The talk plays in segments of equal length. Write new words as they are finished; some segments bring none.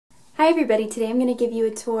Hi everybody, today I'm going to give you a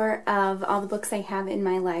tour of all the books I have in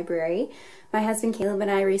my library. My husband Caleb and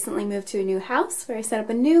I recently moved to a new house where I set up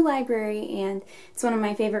a new library, and it's one of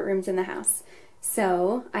my favorite rooms in the house.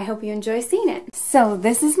 So I hope you enjoy seeing it. So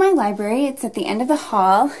this is my library. It's at the end of the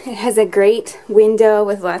hall. It has a great window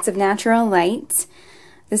with lots of natural light.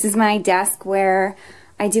 This is my desk where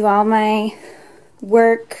I do all my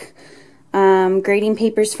work, grading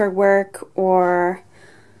papers for work, or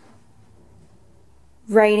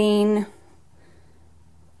writing,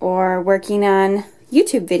 or working on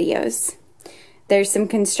YouTube videos. There's some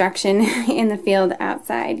construction in the field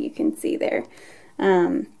outside, you can see there.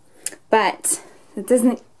 But it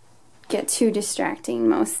doesn't get too distracting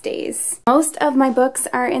most days. Most of my books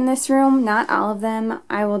are in this room, not all of them.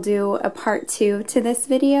 I will do a part 2 to this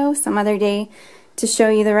video some other day to show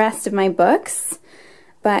you the rest of my books.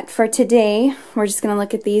 But for today, we're just going to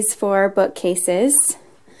look at these 4 bookcases.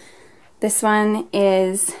 This one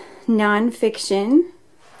is nonfiction.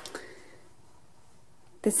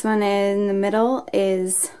 This one in the middle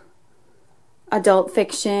is adult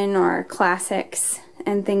fiction or classics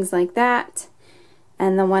and things like that.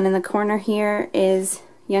 And the one in the corner here is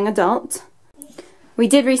young adult. We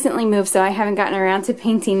did recently move, so I haven't gotten around to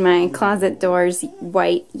painting my closet doors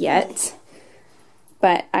white yet,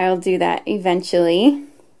 but I'll do that eventually.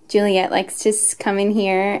 Juliet likes to come in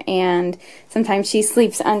here, and sometimes she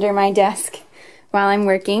sleeps under my desk while I'm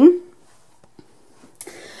working.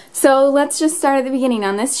 So let's just start at the beginning.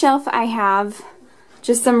 On this shelf I have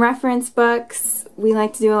just some reference books. We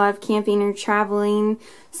like to do a lot of camping or traveling,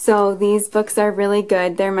 so these books are really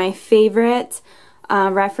good. They're my favorite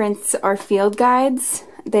reference or field guides.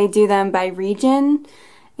 They do them by region,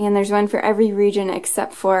 and there's one for every region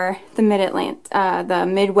except for the the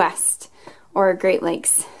Midwest or Great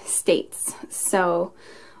Lakes states. So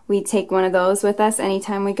we take one of those with us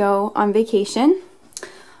anytime we go on vacation.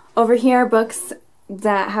 Over here are books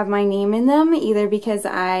that have my name in them, either because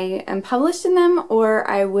I am published in them or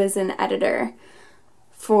I was an editor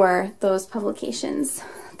for those publications.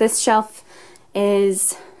 This shelf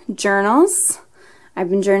is journals. I've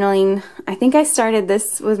been journaling, I think I started,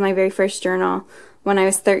 this was my very first journal when I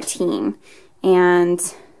was 13,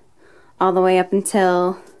 and all the way up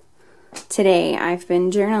until today I've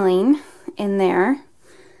been journaling in there.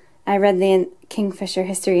 I read the Kingfisher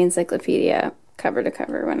History Encyclopedia cover to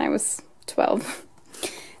cover when I was 12.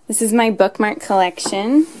 This is my bookmark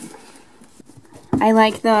collection. I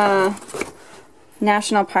like the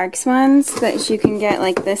national parks ones that you can get,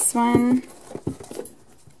 like this one,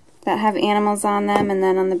 that have animals on them, and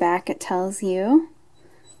then on the back it tells you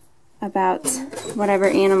about whatever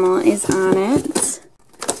animal is on it.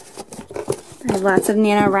 I have lots of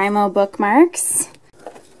NaNoWriMo bookmarks.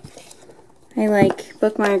 I like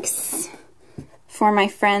bookmarks for my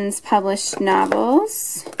friends' published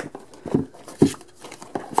novels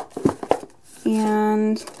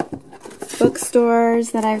and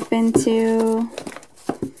bookstores that I've been to.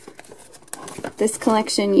 This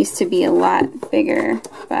collection used to be a lot bigger,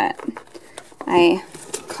 but I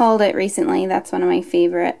culled it recently. That's one of my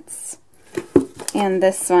favorites. And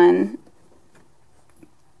this one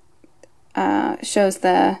shows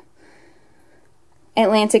the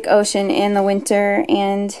Atlantic Ocean in the winter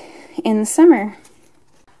and in the summer.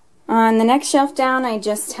 On the next shelf down, I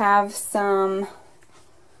just have some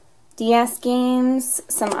DS games,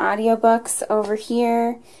 some audiobooks over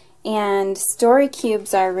here, and story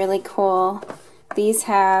cubes are really cool. These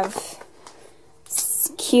have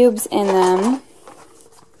cubes in them,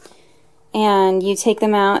 and you take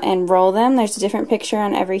them out and roll them. There's a different picture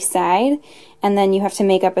on every side, and then you have to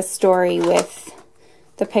make up a story with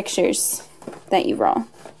the pictures that you roll.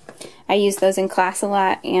 I use those in class a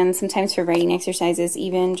lot, and sometimes for writing exercises,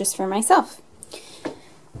 even just for myself.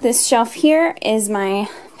 This shelf here is my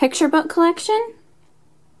picture book collection.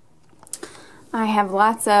 I have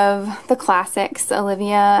lots of the classics,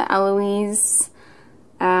 Olivia, Eloise,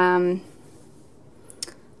 lots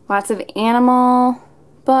of animal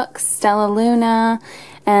books, Stella Luna,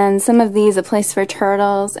 and some of these, A Place for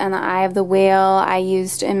Turtles and The Eye of the Whale, I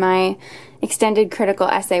used in my extended critical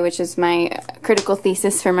essay, which is my critical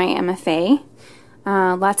thesis for my MFA.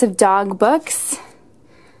 Lots of dog books,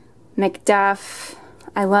 Macduff.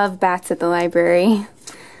 I love Bats at the Library.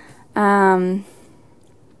 Hungry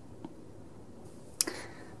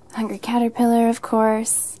Caterpillar, of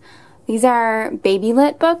course. These are baby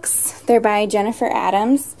lit books. They're by Jennifer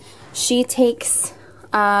Adams. She takes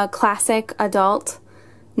a classic adult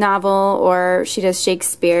novel, or she does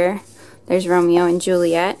Shakespeare. There's Romeo and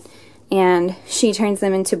Juliet, and she turns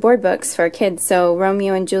them into board books for kids. So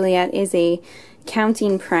Romeo and Juliet is a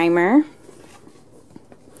counting primer,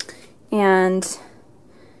 and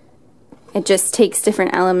It just takes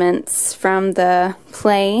different elements from the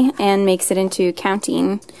play and makes it into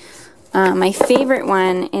counting. My favorite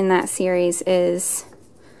one in that series is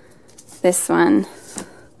this one.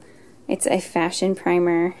 It's a fashion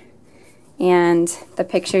primer, and the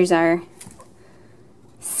pictures are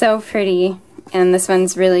so pretty, and this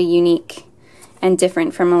one's really unique and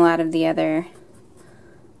different from a lot of the other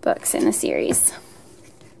books in the series.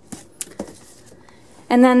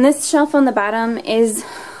 And then this shelf on the bottom is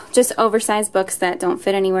just oversized books that don't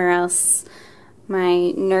fit anywhere else.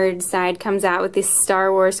 My nerd side comes out with this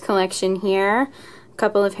Star Wars collection here, a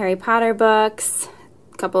couple of Harry Potter books,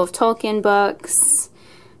 a couple of Tolkien books,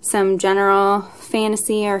 some general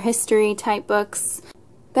fantasy or history type books.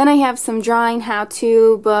 Then I have some drawing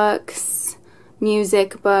how-to books,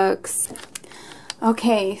 music books.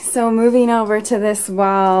 Okay, so moving over to this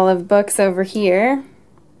wall of books over here.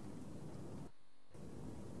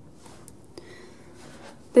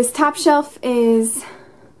 This top shelf is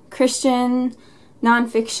Christian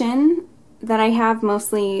nonfiction that I have,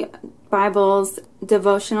 mostly Bibles,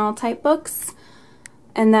 devotional type books.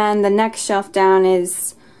 And then the next shelf down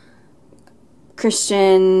is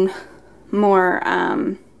Christian, more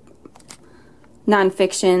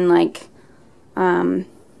nonfiction, like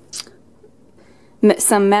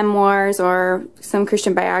some memoirs or some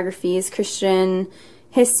Christian biographies, Christian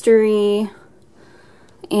history,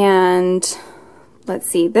 and let's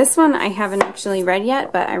see, this one I haven't actually read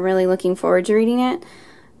yet, but I'm really looking forward to reading it.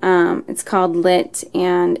 It's called Lit,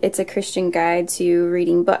 and it's a Christian guide to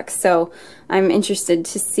reading books. So I'm interested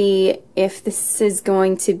to see if this is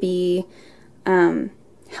going to be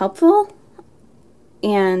helpful,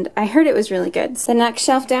 and I heard it was really good. The next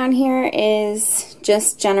shelf down here is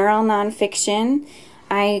just general nonfiction.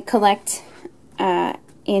 I collect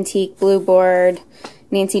antique blue board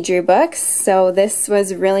Nancy Drew books, so this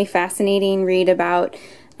was really fascinating read about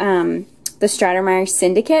the Stratemeyer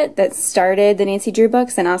Syndicate that started the Nancy Drew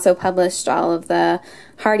books and also published all of the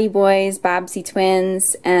Hardy Boys, Bobbsey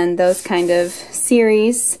Twins, and those kind of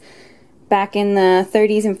series back in the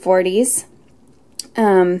 30s and 40s,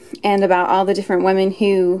 and about all the different women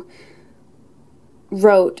who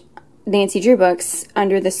wrote Nancy Drew books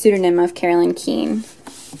under the pseudonym of Carolyn Keene.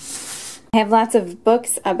 I have lots of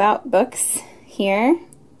books about books here.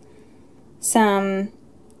 Some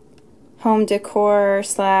home decor /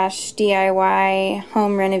 DIY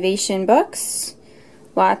home renovation books.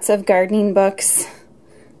 Lots of gardening books.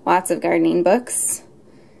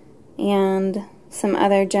 And some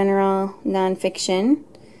other general nonfiction.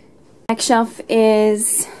 Next shelf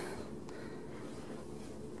is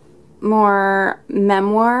more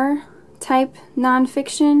memoir type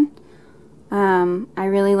nonfiction. I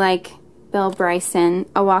really like Bill Bryson.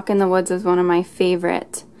 A Walk in the Woods is one of my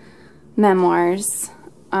favorite memoirs,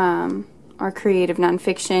 or creative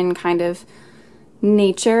nonfiction kind of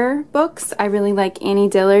nature books. I really like Annie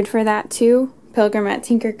Dillard for that too. Pilgrim at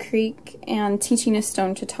Tinker Creek and Teaching a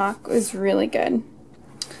Stone to Talk was really good.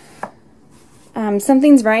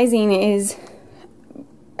 Something's Rising is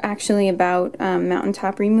actually about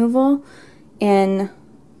mountaintop removal in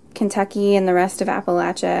Kentucky and the rest of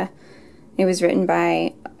Appalachia. It was written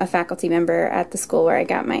by a faculty member at the school where I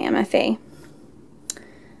got my MFA.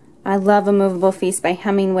 I love A Movable Feast by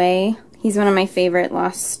Hemingway. He's one of my favorite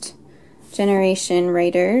Lost Generation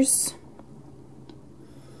writers.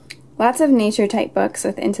 Lots of nature type books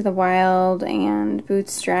with Into the Wild, and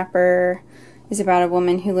Bootstrapper is about a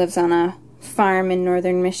woman who lives on a farm in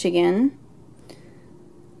northern Michigan.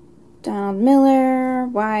 Donald Miller,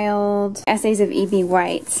 Wild, Essays of E.B.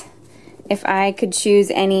 White. If I could choose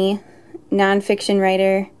any nonfiction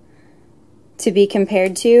writer to be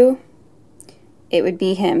compared to, it would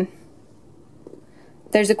be him.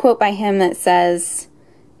 There's a quote by him that says,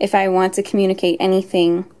 "If I want to communicate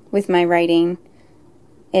anything with my writing,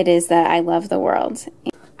 it is that I love the world."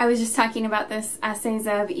 I was just talking about this Essays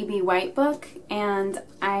of E.B. White book, and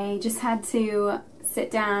I just had to sit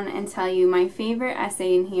down and tell you my favorite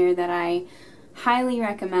essay in here that I highly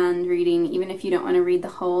recommend reading, even if you don't want to read the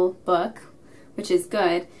whole book, which is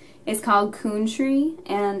good. It's called Coon Tree,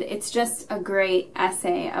 and it's just a great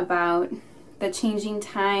essay about the changing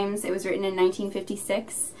times. It was written in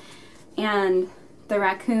 1956, and the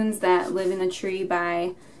raccoons that live in the tree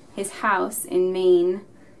by his house in Maine,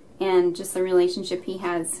 and just the relationship he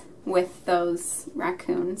has with those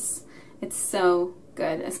raccoons. It's so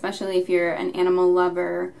good, especially if you're an animal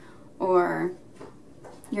lover or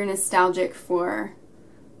you're nostalgic for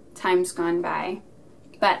times gone by.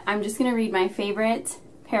 But I'm just going to read my favorite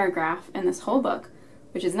paragraph in this whole book,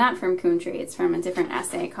 which is not from Coon Tree. It's from a different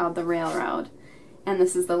essay called The Railroad. And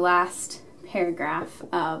this is the last paragraph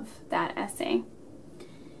of that essay.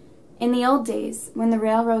 In the old days, when the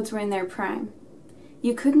railroads were in their prime,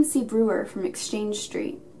 you couldn't see Brewer from Exchange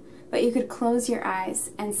Street, but you could close your eyes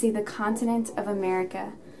and see the continent of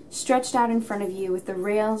America stretched out in front of you with the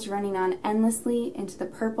rails running on endlessly into the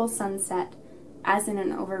purple sunset as in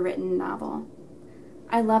an overwritten novel.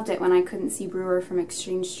 I loved it when I couldn't see Brewer from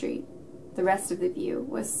Exchange Street. The rest of the view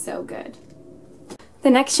was so good. The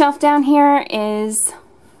next shelf down here is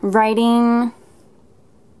writing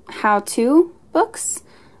how-to books.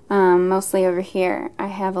 Mostly over here I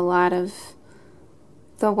have a lot of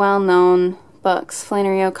the well-known books.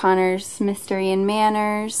 Flannery O'Connor's Mystery and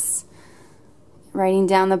Manners, Writing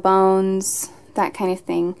Down the Bones, that kind of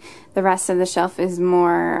thing. The rest of the shelf is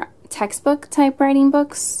more textbook type writing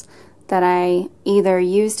books that I either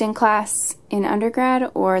used in class in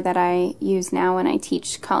undergrad or that I use now when I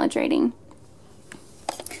teach college writing.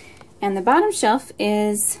 And the bottom shelf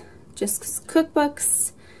is just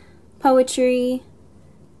cookbooks, poetry,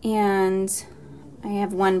 and I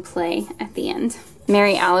have one play at the end.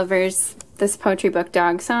 Mary Oliver's This Poetry Book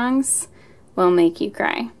Dog Songs will make you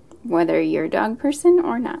cry, whether you're a dog person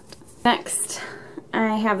or not. Next,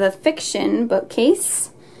 I have the fiction bookcase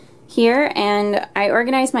here, and I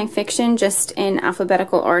organize my fiction just in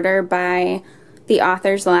alphabetical order by the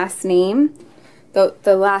author's last name.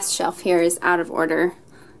 The last shelf here is out of order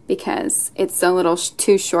because it's a little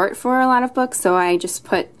too short for a lot of books, so I just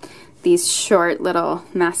put these short little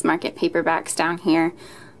mass market paperbacks down here.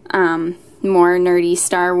 More nerdy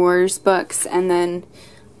Star Wars books, and then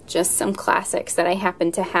just some classics that I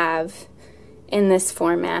happen to have in this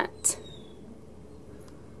format.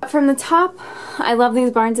 From the top, I love these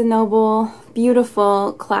Barnes & Noble,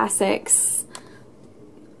 beautiful classics.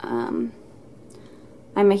 I'm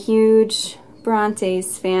a huge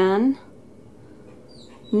Brontes fan.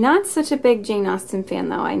 Not such a big Jane Austen fan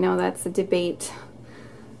though. I know that's a debate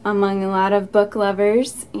among a lot of book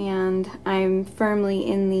lovers, and I'm firmly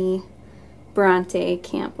in the Bronte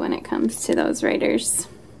camp when it comes to those writers.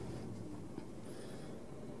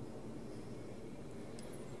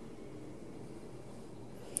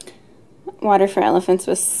 Water for Elephants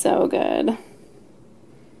was so good.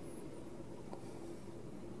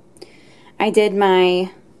 I did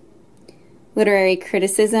my literary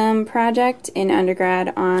criticism project in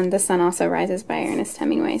undergrad on The Sun Also Rises by Ernest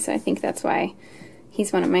Hemingway, so I think that's why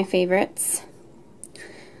he's one of my favorites.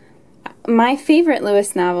 My favorite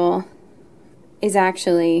Lewis novel is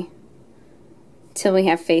actually Till We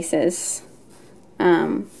Have Faces,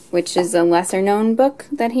 which is a lesser known book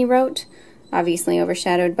that he wrote, obviously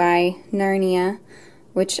overshadowed by Narnia,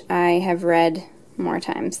 which I have read more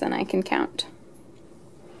times than I can count.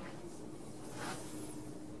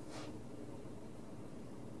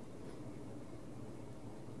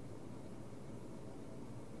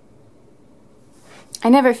 I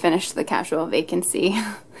never finished The Casual Vacancy,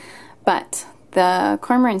 but the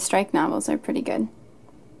Cormoran Strike novels are pretty good.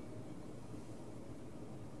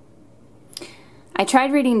 I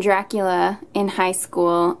tried reading Dracula in high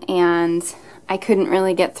school and I couldn't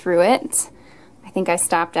really get through it. I think I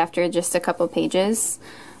stopped after just a couple pages,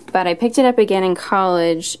 but I picked it up again in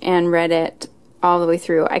college and read it all the way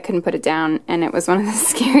through. I couldn't put it down, and it was one of the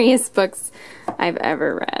scariest books I've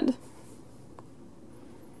ever read.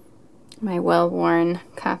 My well-worn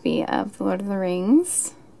copy of The Lord of the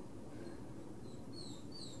Rings.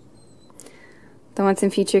 The Once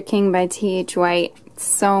and Future King by T.H. White.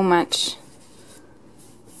 So much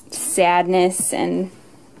sadness and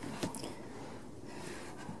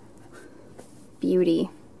beauty.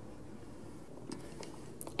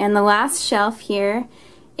 And the last shelf here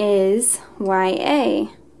is YA.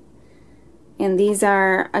 And these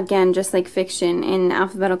are, again, just like fiction, in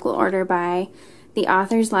alphabetical order by the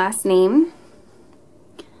author's last name.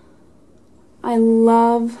 I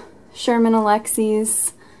love Sherman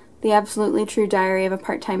Alexie's The Absolutely True Diary of a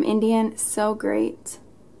Part-Time Indian. So great.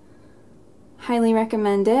 Highly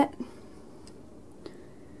recommend it.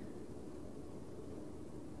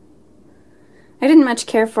 I didn't much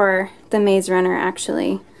care for The Maze Runner,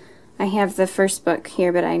 actually. I have the first book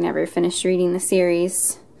here, but I never finished reading the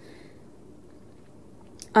series.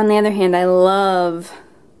 On the other hand, I love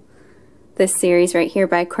this series right here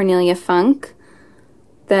by Cornelia Funk,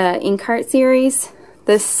 the Inkheart series.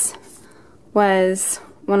 This was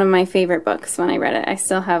one of my favorite books when I read it. I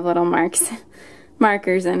still have little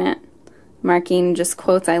markers in it, marking just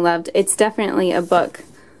quotes I loved. It's definitely a book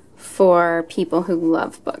for people who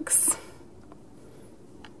love books.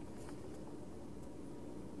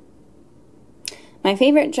 My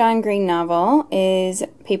favorite John Green novel is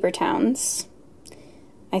Paper Towns.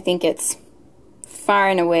 I think it's far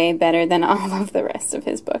and away better than all of the rest of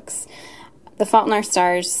his books. The Fault in Our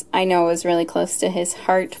Stars, I know, was really close to his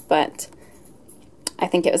heart, but I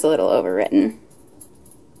think it was a little overwritten.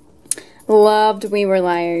 Loved We Were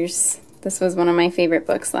Liars. This was one of my favorite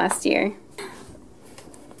books last year.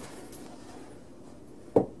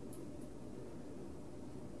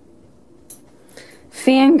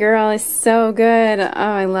 Fangirl is so good. Oh,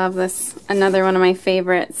 I love this. Another one of my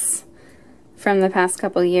favorites from the past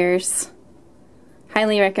couple years.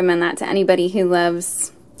 Highly recommend that to anybody who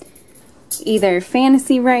loves either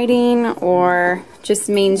fantasy writing or just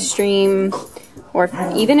mainstream, or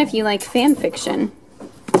even if you like fan fiction.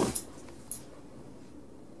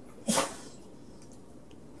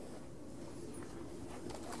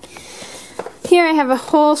 Here I have a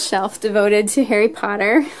whole shelf devoted to Harry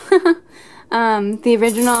Potter. The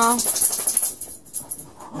original.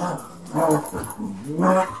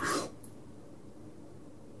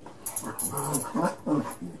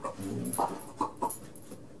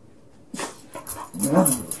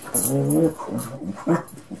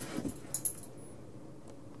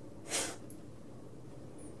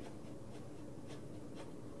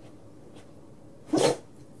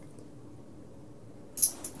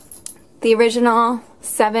 The original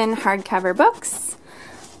 7 hardcover books.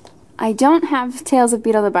 I don't have Tales of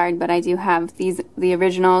Beetle the Bard, but I do have the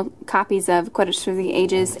original copies of Quidditch Through the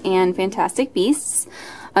Ages and Fantastic Beasts.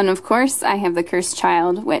 And of course, I have The Cursed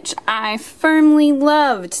Child, which I firmly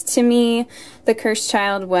loved. To me, The Cursed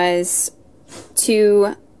Child was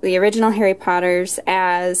to the original Harry Potters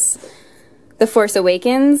as The Force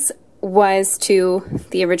Awakens was to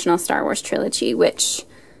the original Star Wars trilogy, which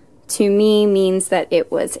to me means that it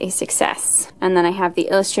was a success. And then I have the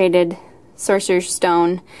illustrated Sorcerer's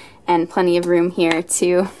Stone and plenty of room here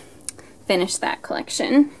to finish that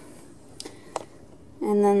collection.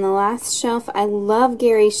 And then the last shelf, I love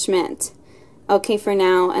Gary Schmidt, Okay for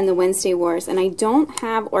Now, and the Wednesday Wars. And I don't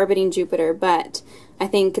have Orbiting Jupiter, but I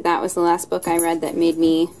think that was the last book I read that made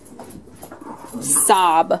me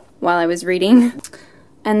sob while I was reading.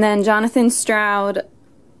 And then Jonathan Stroud.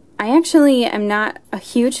 I actually am not a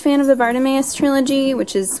huge fan of the Bartimaeus trilogy,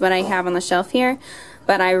 which is what I have on the shelf here,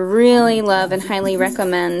 but I really love and highly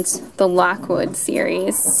recommend the Lockwood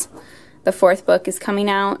series. The 4th book is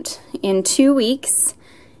coming out in 2 weeks,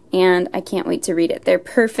 and I can't wait to read it. They're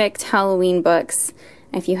perfect Halloween books.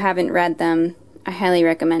 If you haven't read them, I highly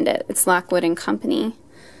recommend it. It's Lockwood and Company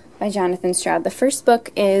by Jonathan Stroud. The first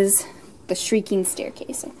book is The Shrieking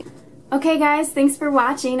Staircase, I think. Okay guys, thanks for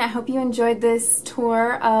watching. I hope you enjoyed this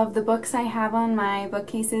tour of the books I have on my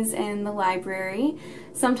bookcases in the library.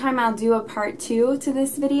 Sometime I'll do a part 2 to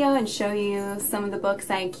this video and show you some of the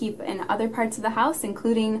books I keep in other parts of the house,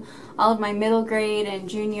 including all of my middle grade and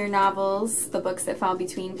junior novels, the books that fall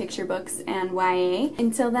between picture books and YA.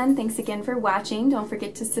 Until then, thanks again for watching. Don't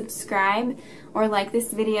forget to subscribe or like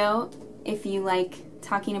this video if you like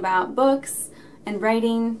talking about books and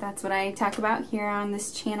writing. That's what I talk about here on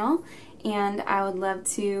this channel, and I would love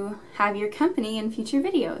to have your company in future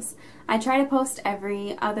videos. I try to post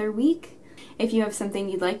every other week. If you have something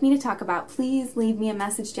you'd like me to talk about, please leave me a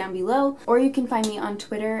message down below, or you can find me on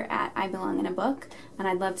Twitter at IBelongInABook, and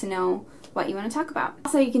I'd love to know what you want to talk about.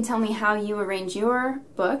 Also, you can tell me how you arrange your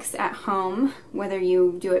books at home, whether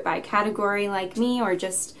you do it by category like me or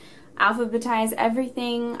just alphabetize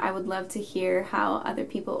everything. I would love to hear how other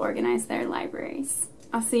people organize their libraries.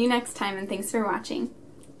 I'll see you next time, and thanks for watching.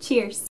 Cheers!